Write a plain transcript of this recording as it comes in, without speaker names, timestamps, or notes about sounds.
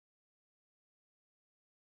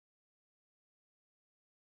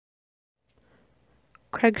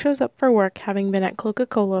Craig shows up for work having been at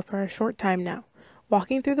Cloaca-Cola for a short time now.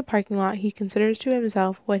 Walking through the parking lot, he considers to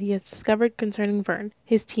himself what he has discovered concerning Vern,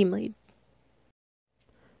 his team lead.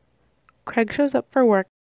 Craig shows up for work.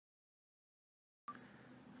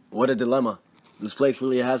 What a dilemma. This place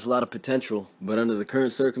really has a lot of potential, but under the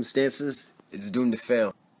current circumstances, it's doomed to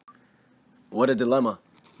fail. What a dilemma.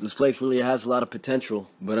 This place really has a lot of potential,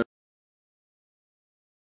 but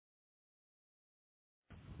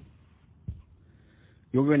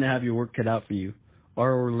You're going to have your work cut out for you.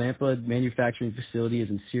 Our Orlampa manufacturing facility is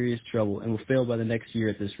in serious trouble and will fail by the next year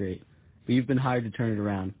at this rate. But you've been hired to turn it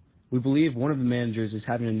around. We believe one of the managers is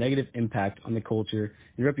having a negative impact on the culture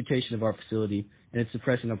and reputation of our facility, and it's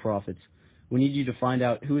suppressing our profits. We need you to find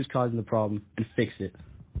out who is causing the problem and fix it.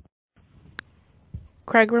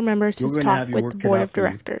 Craig remembers his talk with the board of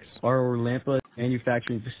directors. Our Orlampa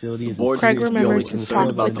manufacturing facility is board seems to be only concerned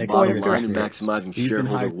about the bottom line and maximizing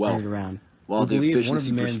shareholder wealth. While the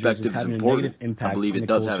efficiency perspective is important, I believe it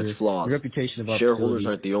does have its flaws. Shareholders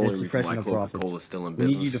aren't the only reason why Cloaca-Cola is still in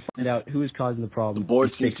business. We need you to find out who is causing the problem. The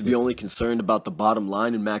board seems to be only concerned about the bottom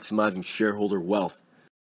line and maximizing shareholder wealth.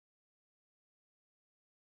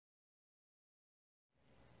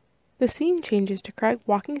 The scene changes to Craig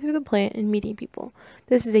walking through the plant and meeting people.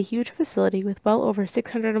 This is a huge facility with well over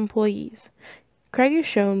 600 employees. Craig is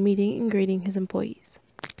shown meeting and greeting his employees.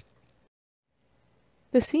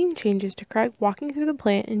 The scene changes to Craig walking through the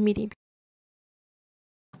plant and meeting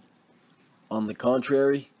people. On the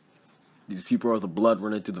contrary, these people are the blood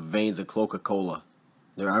running through the veins of Cloaca-Cola.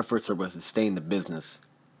 Their efforts are what sustain the business.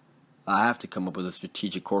 I have to come up with a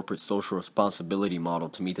strategic corporate social responsibility model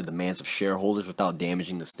to meet the demands of shareholders without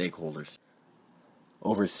damaging the stakeholders.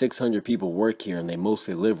 Over 600 people work here and they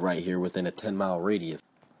mostly live right here within a 10-mile radius.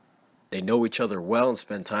 They know each other well and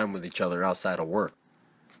spend time with each other outside of work.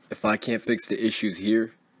 If I can't fix the issues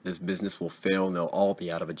here, this business will fail and they'll all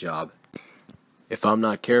be out of a job. If I'm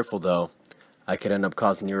not careful though, I could end up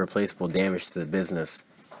causing irreplaceable damage to the business,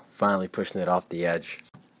 finally pushing it off the edge.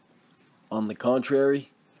 On the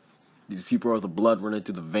contrary, these people are the blood running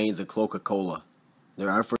through the veins of Cloaca-Cola. Their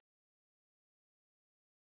efforts.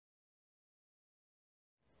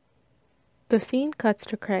 The scene cuts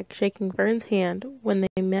to Craig shaking Vern's hand when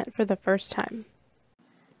they met for the first time.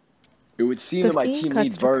 It would seem that my team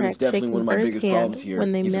lead Vern is definitely one of my biggest problems here.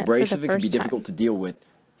 He's abrasive and can be difficult to deal with.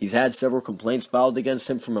 He's had several complaints filed against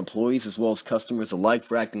him from employees as well as customers alike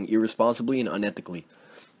for acting irresponsibly and unethically.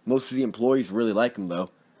 Most of the employees really like him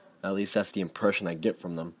though. At least that's the impression I get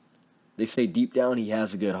from them. They say deep down he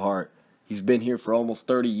has a good heart. He's been here for almost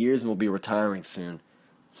 30 years and will be retiring soon.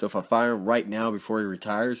 So if I fire him right now before he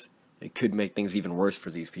retires, it could make things even worse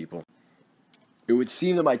for these people. It would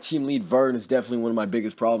seem that my team lead Vern is definitely one of my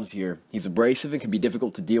biggest problems here. He's abrasive and can be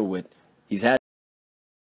difficult to deal with. The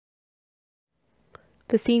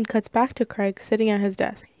scene cuts back to Craig sitting at his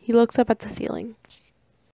desk. He looks up at the ceiling.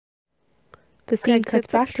 The scene cuts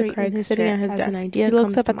back to Craig sitting at his desk. He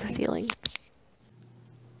looks up at the ceiling.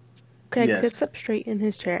 Craig sits up straight in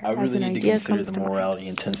his chair as an idea comes to mind. I really need to consider the morality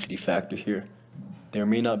intensity factor here. There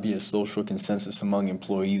may not be a social consensus among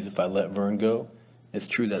employees if I let Vern go. It's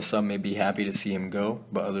true that some may be happy to see him go,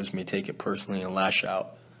 but others may take it personally and lash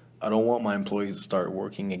out. I don't want my employees to start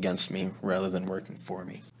working against me rather than working for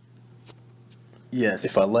me. Yes.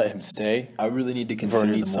 If I let him stay, I really need to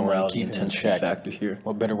consider the morality intensity factor here.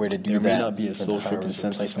 What better way to do that? There may not be a social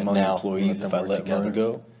consensus among employees if I let Vern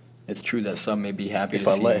go. It's true that some may be happy to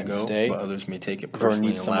see him go, but others may take it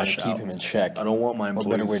personally and lash out. Keep him in check. I don't want my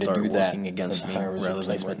employees to start working against me rather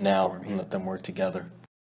than working now for me. And let them work together.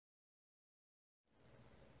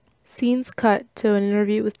 Scenes cut to an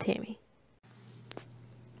interview with Tammy.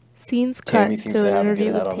 Tammy seems to have a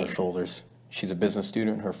good head on her shoulders. She's a business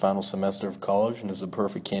student in her final semester of college and is the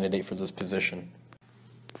perfect candidate for this position.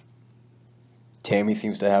 Tammy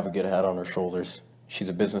seems to have a good head on her shoulders. She's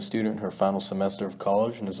a business student in her final semester of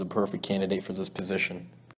college and is the perfect candidate for this position.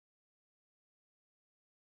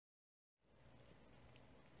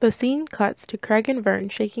 The scene cuts to Craig and Vern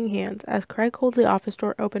shaking hands as Craig holds the office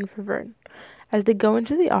door open for Vern. As they go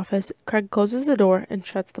into the office, Craig closes the door and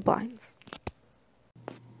shuts the blinds.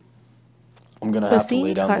 I'm going to have to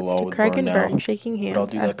lay down the law with Vern now, Vern shaking hands but I'll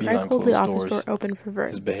do that behind closed doors. Open for Vern.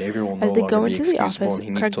 His behavior will no longer be excusable and he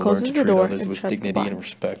needs to learn to treat others with dignity and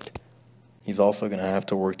respect. He's also going to have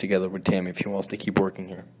to work together with Tammy if he wants to keep working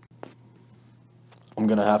here. I'm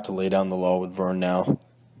going to have to lay down the law with Vern now,